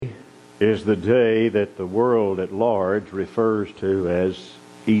is the day that the world at large refers to as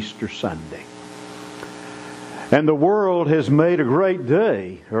Easter Sunday. And the world has made a great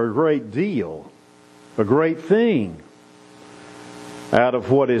day, or a great deal, a great thing out of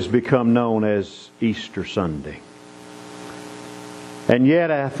what has become known as Easter Sunday. And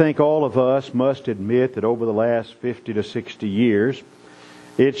yet I think all of us must admit that over the last 50 to 60 years,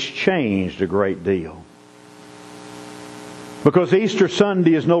 it's changed a great deal. Because Easter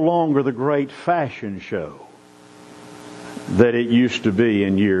Sunday is no longer the great fashion show that it used to be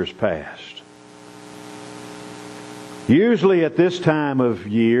in years past. Usually at this time of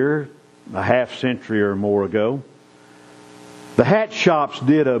year, a half century or more ago, the hat shops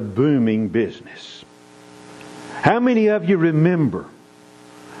did a booming business. How many of you remember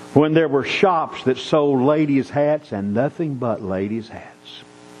when there were shops that sold ladies' hats and nothing but ladies' hats?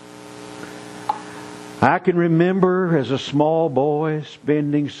 I can remember as a small boy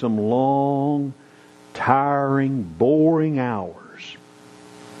spending some long, tiring, boring hours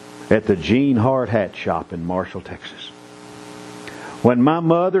at the Gene Hart hat shop in Marshall, Texas. When my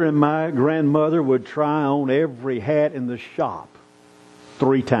mother and my grandmother would try on every hat in the shop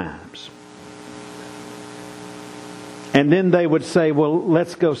 3 times. And then they would say, well,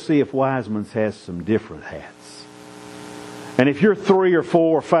 let's go see if Wiseman's has some different hats. And if you're 3 or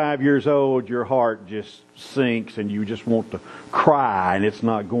 4 or 5 years old, your heart just sinks and you just want to cry, and it's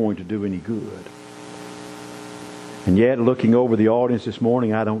not going to do any good. And yet, looking over the audience this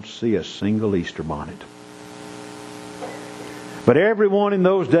morning, I don't see a single Easter bonnet. But everyone in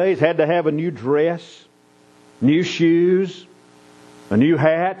those days had to have a new dress, new shoes, a new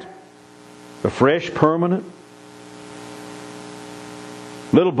hat, a fresh permanent.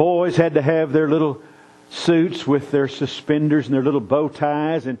 Little boys had to have their little suits with their suspenders and their little bow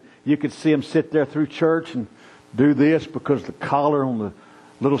ties, and you could see them sit there through church and do this because the collar on the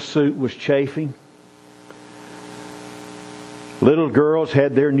little suit was chafing. Little girls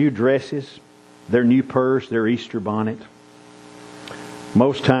had their new dresses, their new purse, their Easter bonnet.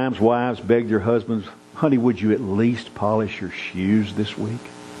 Most times wives begged their husbands, honey, would you at least polish your shoes this week?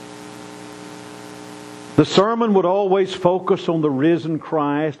 The sermon would always focus on the risen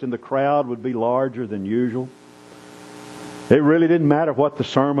Christ, and the crowd would be larger than usual. It really didn't matter what the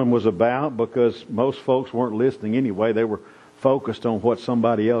sermon was about because most folks weren't listening anyway. They were focused on what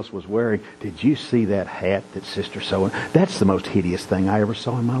somebody else was wearing. Did you see that hat that Sister So-and-so? That's the most hideous thing I ever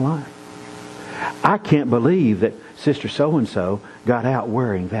saw in my life. I can't believe that Sister So-and-so got out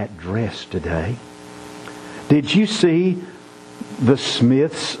wearing that dress today. Did you see the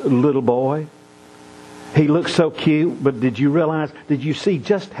Smith's little boy? He looked so cute, but did you see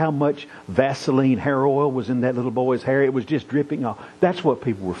just how much Vaseline hair oil was in that little boy's hair? It was just dripping off. That's what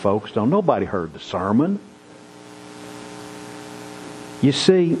people were focused on. Nobody heard the sermon. You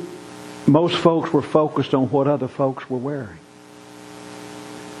see, most folks were focused on what other folks were wearing.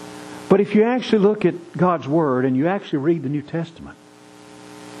 But if you actually look at God's Word and you actually read the New Testament,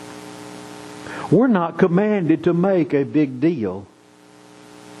 we're not commanded to make a big deal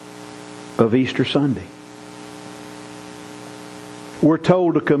of Easter Sunday. We're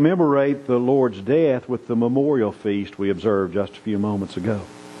told to commemorate the Lord's death with the memorial feast we observed just a few moments ago.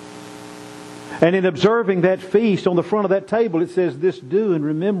 And in observing that feast, on the front of that table it says, "This do in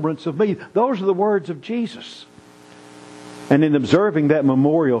remembrance of me." Those are the words of Jesus. And in observing that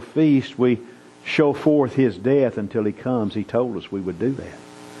memorial feast, we show forth His death until He comes. He told us we would do that.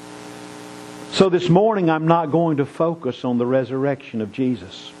 So this morning I'm not going to focus on the resurrection of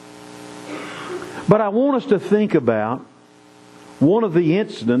Jesus. But I want us to think about one of the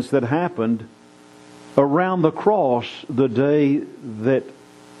incidents that happened around the cross the day that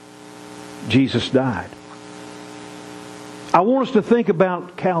Jesus died. I want us to think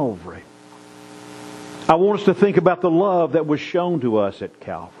about Calvary. I want us to think about the love that was shown to us at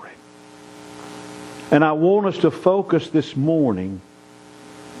Calvary. And I want us to focus this morning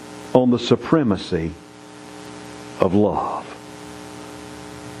on the supremacy of love.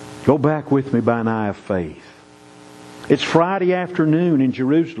 Go back with me by an eye of faith. It's Friday afternoon in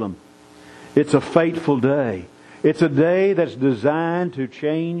Jerusalem. It's a fateful day. It's a day that's designed to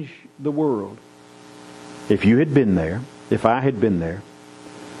change the world. If you had been there, if I had been there,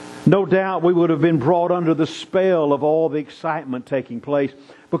 no doubt we would have been brought under the spell of all the excitement taking place,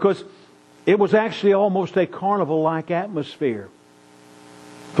 because it was actually almost a carnival-like atmosphere.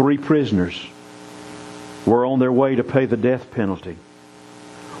 3 prisoners were on their way to pay the death penalty.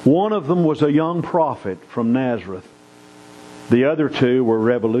 One of them was a young prophet from Nazareth. The other 2 were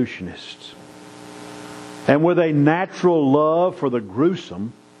revolutionists. And with a natural love for the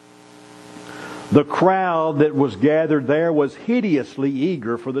gruesome, The crowd that was gathered there was hideously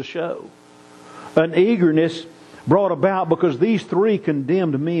eager for the show. An eagerness brought about because these three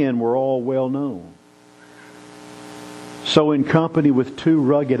condemned men were all well known. So in company with two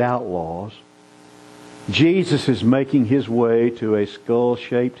rugged outlaws, Jesus is making His way to a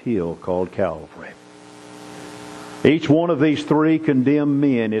skull-shaped hill called Calvary. Each one of these three condemned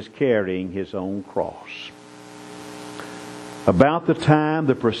men is carrying his own cross. About the time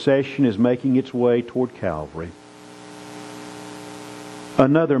the procession is making its way toward Calvary,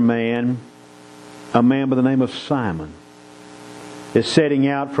 another man, a man by the name of Simon, is setting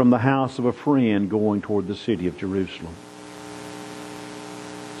out from the house of a friend going toward the city of Jerusalem.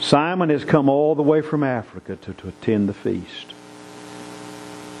 Simon has come all the way from Africa to attend the feast.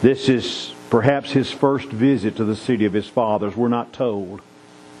 This is perhaps his first visit to the city of his fathers. We're not told.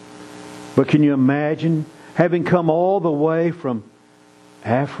 But can you imagine having come all the way from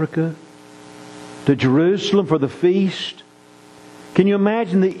Africa to Jerusalem for the feast? Can you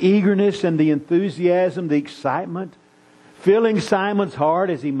imagine the eagerness and the enthusiasm, the excitement filling Simon's heart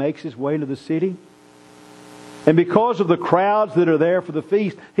as he makes his way to the city? And because of the crowds that are there for the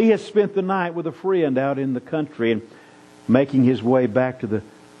feast, he has spent the night with a friend out in the country and making his way back to the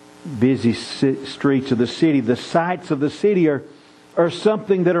busy streets of the city. The sights of the city are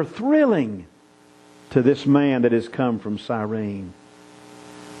something that are thrilling to this man that has come from Cyrene.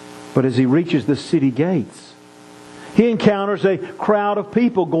 But as he reaches the city gates, he encounters a crowd of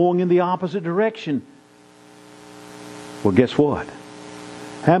people going in the opposite direction. Well, guess what?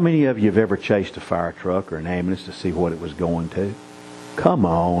 How many of you have ever chased a fire truck or an ambulance to see what it was going to? Come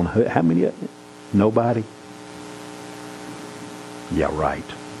on. How many of you? Nobody? Yeah, right.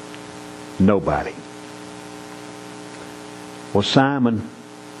 Nobody. Well, Simon,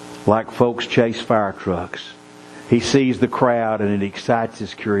 like folks chase fire trucks, he sees the crowd and it excites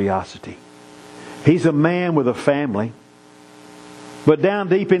his curiosity. He's a man with a family, but down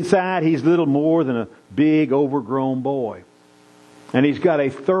deep inside he's little more than a big overgrown boy. And he's got a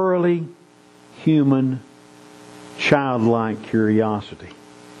thoroughly human, childlike curiosity.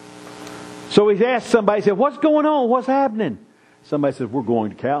 So he's asked somebody, he said, "What's going on? What's happening?" Somebody says, "We're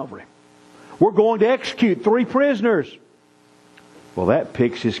going to Calvary. We're going to execute 3 prisoners." Well, that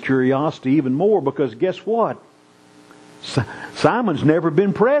piques his curiosity even more because guess what? Simon's never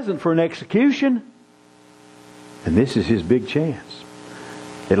been present for an execution. And this is his big chance.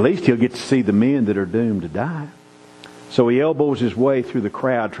 At least he'll get to see the men that are doomed to die. So he elbows his way through the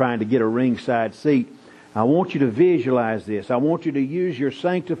crowd trying to get a ringside seat. I want you to visualize this. I want you to use your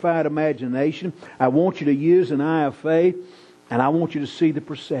sanctified imagination. I want you to use an eye of faith. And I want you to see the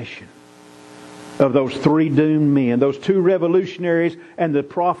procession of those 3 doomed men, those 2 revolutionaries and the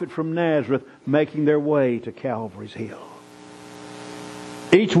prophet from Nazareth making their way to Calvary's hill.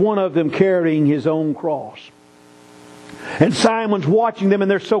 Each one of them carrying his own cross. And Simon's watching them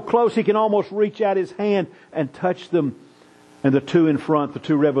and they're so close he can almost reach out his hand and touch them. And the 2 in front, the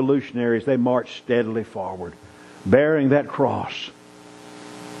 2 revolutionaries, they march steadily forward, bearing that cross.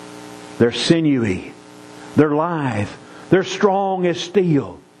 They're sinewy. They're lithe. They're strong as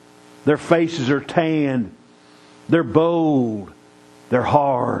steel. Their faces are tanned. They're bold. They're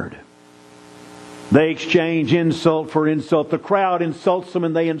hard. They exchange insult for insult. The crowd insults them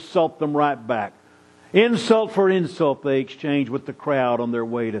and they insult them right back. Insult for insult they exchange with the crowd on their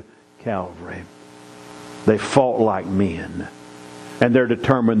way to Calvary. They fought like men. And they're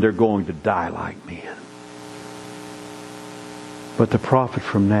determined they're going to die like men. But the prophet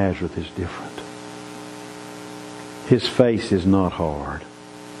from Nazareth is different. His face is not hard.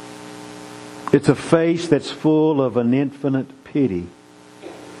 It's a face that's full of an infinite pity,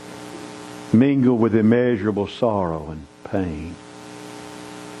 mingled with immeasurable sorrow and pain.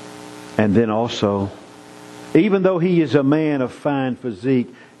 And then also, even though he is a man of fine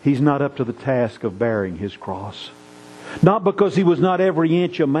physique, he's not up to the task of bearing his cross. Not because he was not every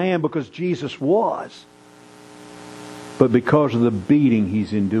inch a man, because Jesus was. But because of the beating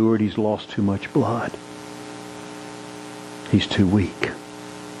he's endured, he's lost too much blood. He's too weak.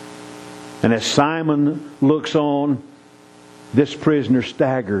 And as Simon looks on, this prisoner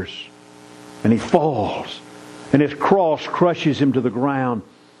staggers and he falls. And his cross crushes him to the ground.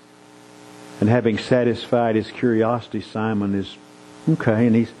 And having satisfied his curiosity, Simon is okay,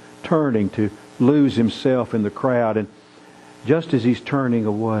 and he's turning to lose himself in the crowd. And just as he's turning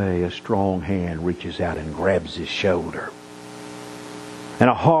away, a strong hand reaches out and grabs his shoulder. And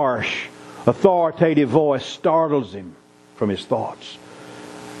a harsh, authoritative voice startles him from his thoughts.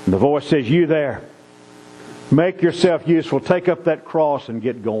 And the voice says, "You there, make yourself useful. Take up that cross and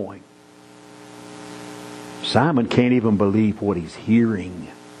get going." Simon can't even believe what he's hearing.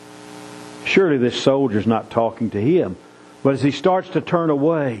 Surely this soldier's not talking to him. But as he starts to turn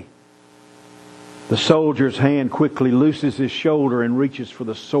away, the soldier's hand quickly looses his shoulder and reaches for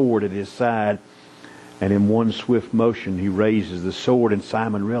the sword at his side. And in one swift motion, he raises the sword, and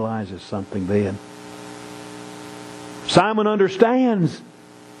Simon realizes something then. Simon understands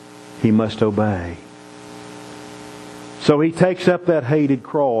he must obey. So he takes up that hated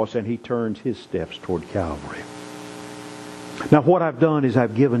cross and he turns his steps toward Calvary. Now what I've done is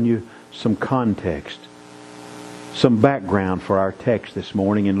I've given you some context, some background for our text this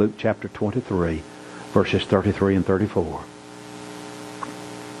morning in Luke chapter 23, verses 33 and 34.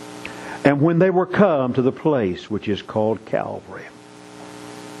 And when they were come to the place which is called Calvary,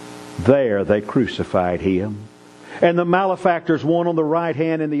 there they crucified him, and the malefactors, one on the right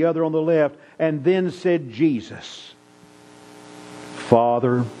hand and the other on the left. And then said Jesus,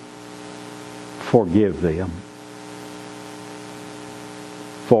 Father, forgive them,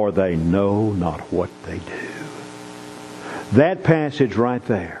 for they know not what they do. That passage right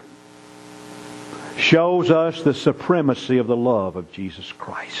there shows us the supremacy of the love of Jesus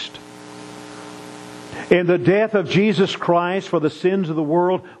Christ. In the death of Jesus Christ for the sins of the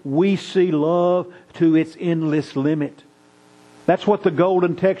world, we see love to its endless limit. That's what the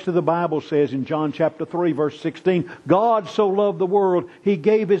golden text of the Bible says in John chapter 3, verse 16. God so loved the world, He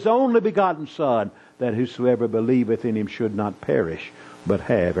gave His only begotten Son, that whosoever believeth in Him should not perish, but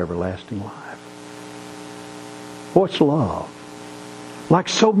have everlasting life. What's love? Like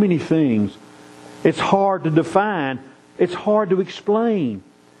so many things, it's hard to define. It's hard to explain.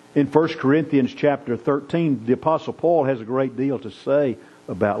 In 1 Corinthians chapter 13, the Apostle Paul has a great deal to say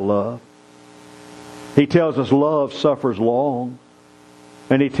about love. He tells us love suffers long.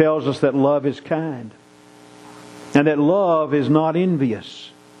 And he tells us that love is kind. And that love is not envious.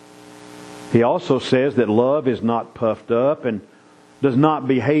 He also says that love is not puffed up and does not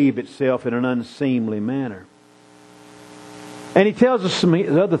behave itself in an unseemly manner. And he tells us some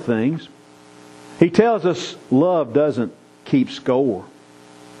other things. He tells us love doesn't keep score.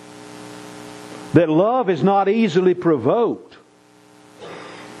 That love is not easily provoked.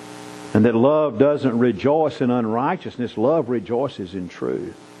 And that love doesn't rejoice in unrighteousness. Love rejoices in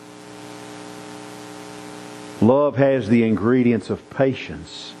truth. Love has the ingredients of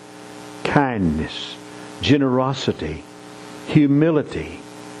patience, kindness, generosity, humility,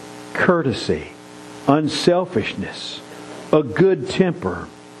 courtesy, unselfishness, a good temper,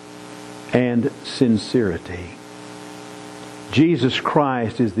 and sincerity. Jesus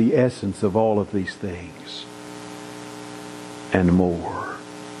Christ is the essence of all of these things and more.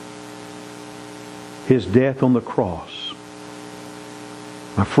 His death on the cross,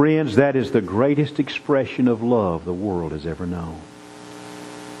 my friends, that is the greatest expression of love the world has ever known.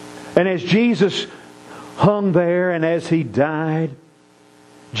 And as Jesus hung there and as He died,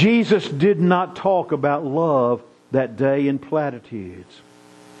 Jesus did not talk about love that day in platitudes.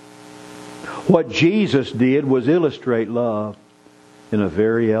 What Jesus did was illustrate love in a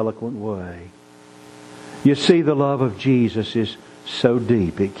very eloquent way. You see, the love of Jesus is so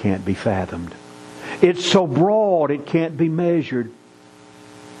deep it can't be fathomed. It's so broad it can't be measured.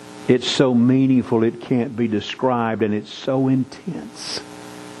 It's so meaningful it can't be described. And it's so intense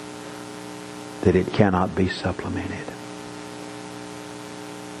that it cannot be supplemented.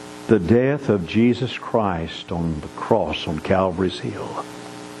 The death of Jesus Christ on the cross on Calvary's Hill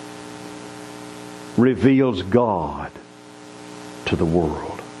reveals God to the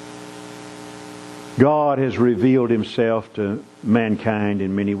world. God has revealed Himself to mankind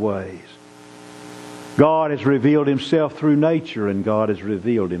in many ways. God has revealed Himself through nature, and God has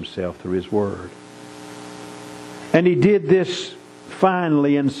revealed Himself through His Word. And He did this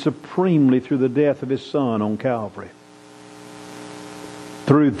finally and supremely through the death of His Son on Calvary.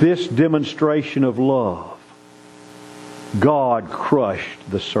 Through this demonstration of love, God crushed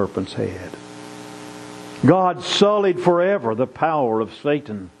the serpent's head. God sullied forever the power of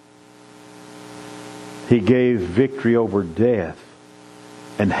Satan. He gave victory over death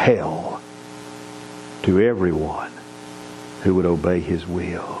and hell to everyone who would obey His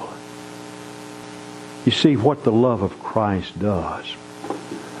will. You see what the love of Christ does.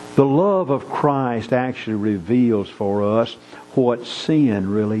 The love of Christ actually reveals for us what sin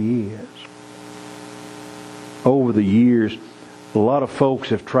really is. Over the years, a lot of folks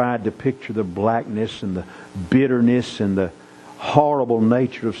have tried to picture the blackness and the bitterness and the horrible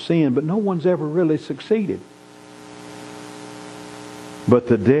nature of sin, but no one's ever really succeeded. But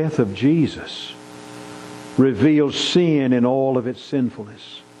the death of Jesus reveals sin in all of its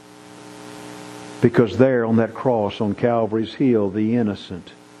sinfulness. Because there on that cross on Calvary's Hill, the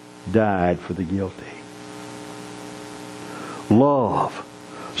innocent died for the guilty. Love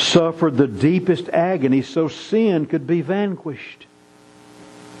suffered the deepest agony so sin could be vanquished.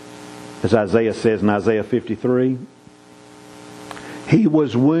 As Isaiah says in Isaiah 53, He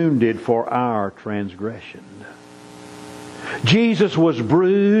was wounded for our transgression. Jesus was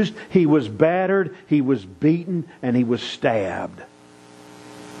bruised, He was battered, He was beaten, and He was stabbed.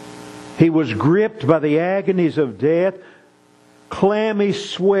 He was gripped by the agonies of death. Clammy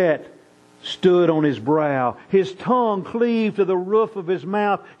sweat stood on His brow. His tongue cleaved to the roof of His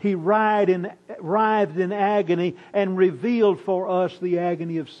mouth. He writhed in agony and revealed for us the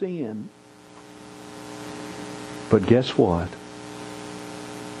agony of sin. But guess what?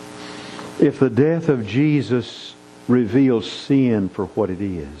 If the death of Jesus reveals sin for what it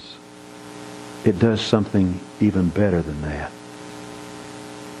is, it does something even better than that.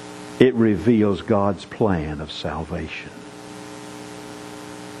 It reveals God's plan of salvation.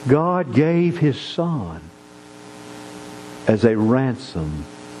 God gave His Son as a ransom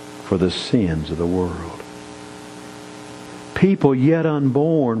for the sins of the world. People yet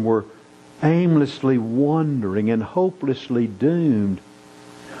unborn were aimlessly wandering and hopelessly doomed.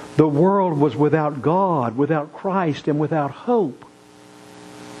 The world was without God, without Christ, and without hope.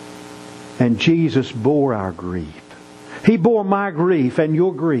 And Jesus bore our grief. He bore my grief and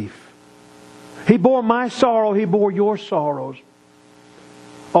your grief. He bore my sorrow, He bore your sorrows.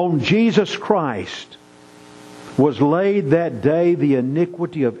 On Jesus Christ was laid that day the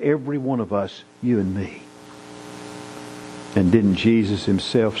iniquity of every one of us, you and me. And didn't Jesus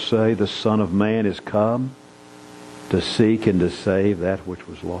Himself say, the Son of Man is come to seek and to save that which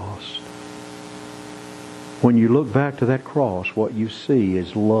was lost? When you look back to that cross, what you see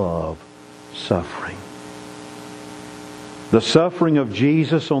is love suffering. The suffering of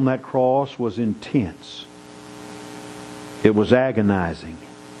Jesus on that cross was intense. It was agonizing.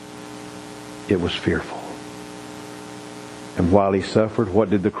 It was fearful. And while He suffered, what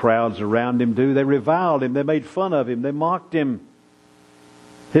did the crowds around Him do? They reviled Him. They made fun of Him. They mocked Him.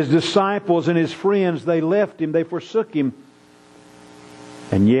 His disciples and His friends, they left Him. They forsook Him.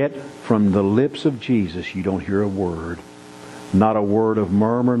 And yet, from the lips of Jesus, you don't hear a word. Not a word of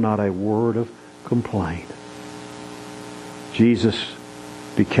murmur, not a word of complaint. Jesus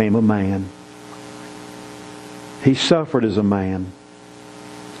became a man. He suffered as a man.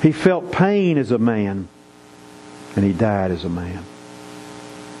 He felt pain as a man. And He died as a man.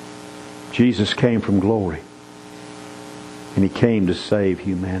 Jesus came from glory. And He came to save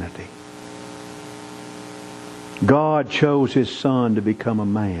humanity. God chose His Son to become a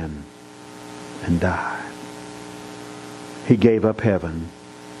man and die. He gave up heaven.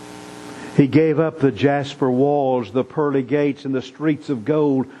 He gave up the jasper walls, the pearly gates, and the streets of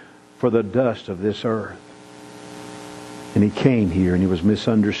gold for the dust of this earth. And He came here and He was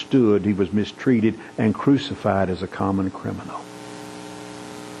misunderstood, He was mistreated, and crucified as a common criminal.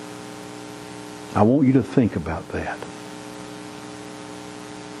 I want you to think about that.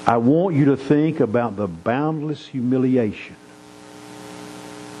 I want you to think about the boundless humiliation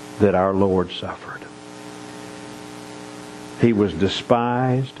that our Lord suffered. He was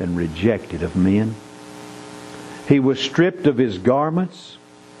despised and rejected of men. He was stripped of His garments.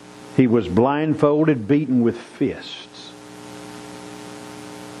 He was blindfolded, beaten with fists.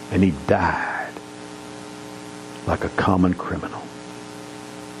 And He died like a common criminal.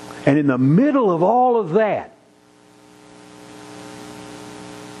 And in the middle of all of that,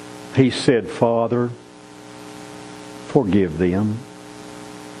 He said, Father, forgive them.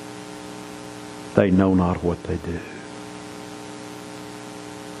 They know not what they do.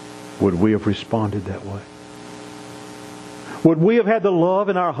 Would we have responded that way? Would we have had the love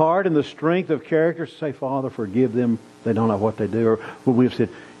in our heart and the strength of character to say, Father, forgive them, they don't know what they do? Or would we have said,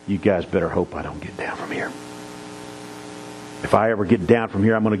 you guys better hope I don't get down from here. If I ever get down from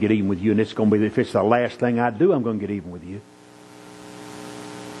here, I'm going to get even with you, and it's going to be, if it's the last thing I do, I'm going to get even with you.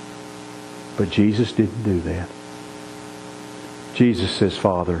 But Jesus didn't do that. Jesus says,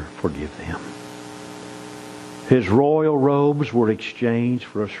 Father, forgive them. His royal robes were exchanged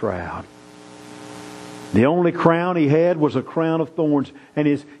for a shroud. The only crown He had was a crown of thorns, and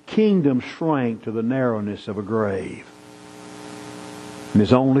His kingdom shrank to the narrowness of a grave. And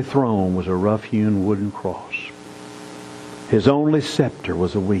His only throne was a rough-hewn wooden cross. His only scepter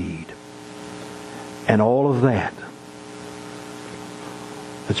was a weed. And all of that,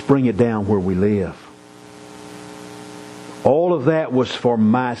 let's bring it down where we live. All of that was for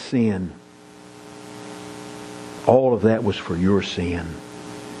my sin. All of that was for your sin.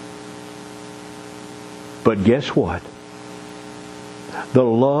 But guess what? The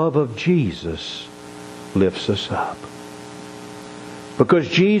love of Jesus lifts us up. Because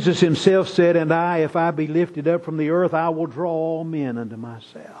Jesus Himself said, and I, if I be lifted up from the earth, I will draw all men unto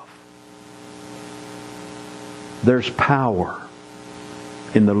myself. There's power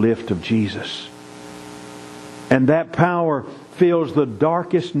in the lift of Jesus. And that power fills the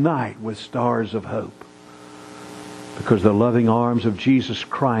darkest night with stars of hope. Because the loving arms of Jesus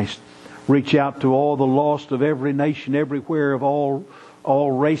Christ reach out to all the lost of every nation, everywhere, of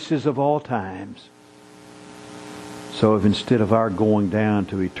all races, of all times. So if instead of our going down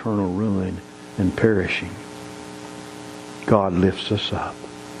to eternal ruin and perishing, God lifts us up.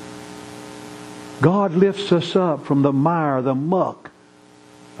 God lifts us up from the mire, the muck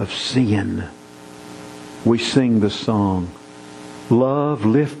of sin. We sing the song, "Love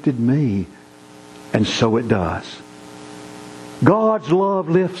lifted me," and so it does. God's love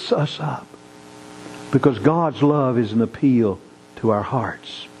lifts us up because God's love is an appeal to our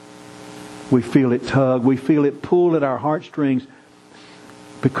hearts. We feel it tug, we feel it pull at our heartstrings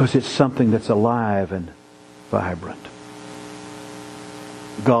because it's something that's alive and vibrant.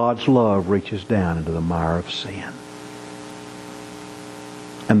 God's love reaches down into the mire of sin.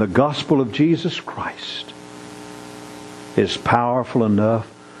 And the gospel of Jesus Christ is powerful enough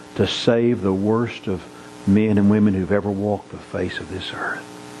to save the worst of men and women who've ever walked the face of this earth.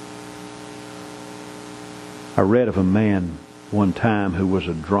 I read of a man one time who was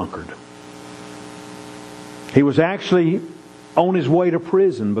a drunkard. He was actually on his way to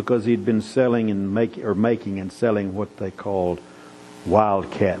prison because he'd been selling and making and selling what they called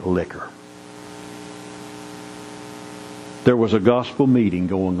wildcat liquor. There was a gospel meeting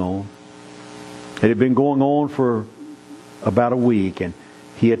going on. It had been going on for about a week, and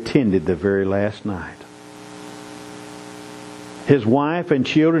he attended the very last night. His wife and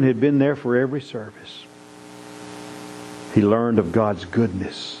children had been there for every service. He learned of God's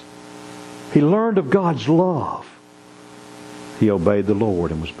goodness. He learned of God's love. He obeyed the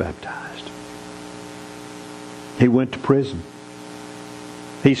Lord and was baptized. He went to prison.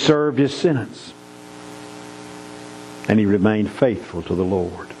 He served his sentence. And he remained faithful to the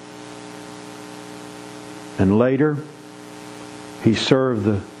Lord. And later, he served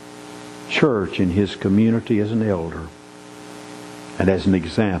the church in his community as an elder and as an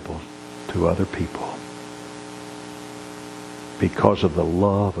example to other people because of the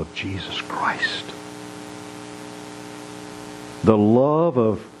love of Jesus Christ. The love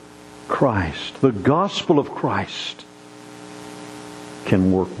of Christ, the gospel of Christ,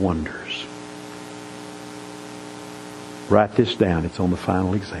 can work wonders. Write this down. It's on the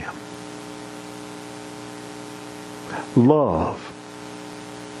final exam. Love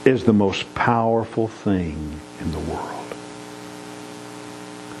is the most powerful thing in the world.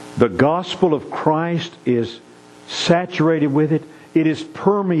 The gospel of Christ is saturated with it. It is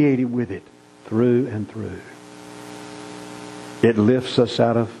permeated with it through and through. It lifts us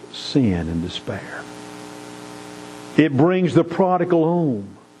out of sin and despair. It brings the prodigal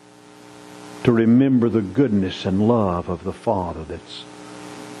home to remember the goodness and love of the Father that's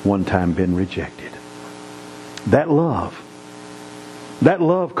one time been rejected. That love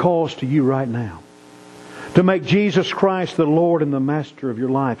calls to you right now to make Jesus Christ the Lord and the Master of your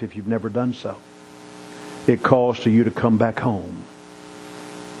life if you've never done so. It calls to you to come back home.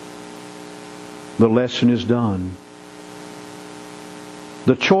 The lesson is done.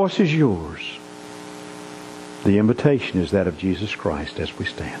 The choice is yours. The invitation is that of Jesus Christ as we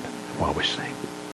stand while we sing.